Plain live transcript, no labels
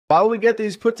While we get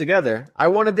these put together, I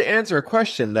wanted to answer a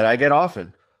question that I get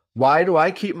often. Why do I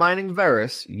keep mining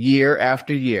Verus year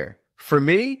after year? For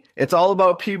me, it's all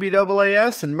about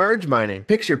PBaaS and merge mining.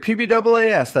 Picture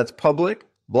PBaaS, that's public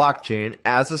blockchain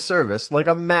as a service, like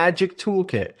a magic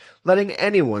toolkit, letting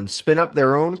anyone spin up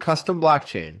their own custom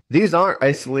blockchain. These aren't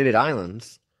isolated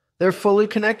islands. They're fully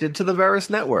connected to the Verus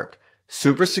network,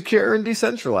 super secure and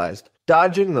decentralized,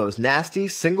 dodging those nasty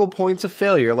single points of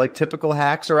failure like typical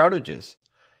hacks or outages.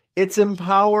 It's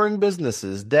empowering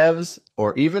businesses, devs,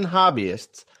 or even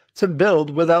hobbyists to build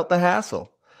without the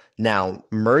hassle. Now,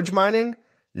 merge mining,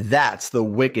 that's the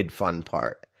wicked fun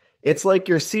part. It's like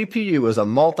your CPU is a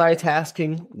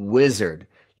multitasking wizard.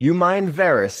 You mine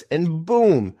Verus and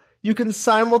boom, you can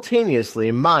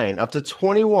simultaneously mine up to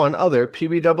 21 other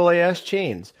PBaaS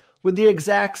chains with the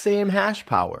exact same hash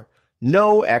power.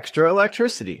 No extra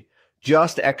electricity,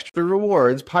 just extra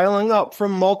rewards piling up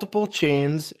from multiple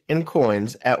chains and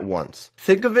coins at once.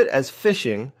 Think of it as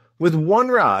fishing with one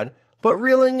rod, but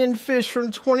reeling in fish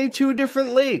from 22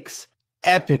 different lakes.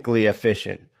 Epically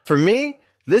efficient. For me,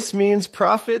 this means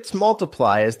profits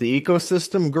multiply as the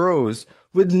ecosystem grows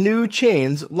with new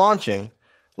chains launching,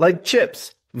 like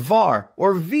Chips, VAR,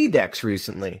 or VDEX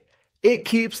recently. It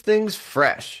keeps things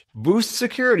fresh, boosts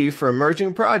security for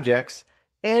emerging projects,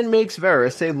 and makes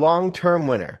Verus a long-term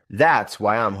winner. That's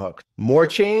why I'm hooked. More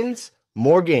chains,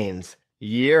 more gains,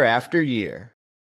 year after year.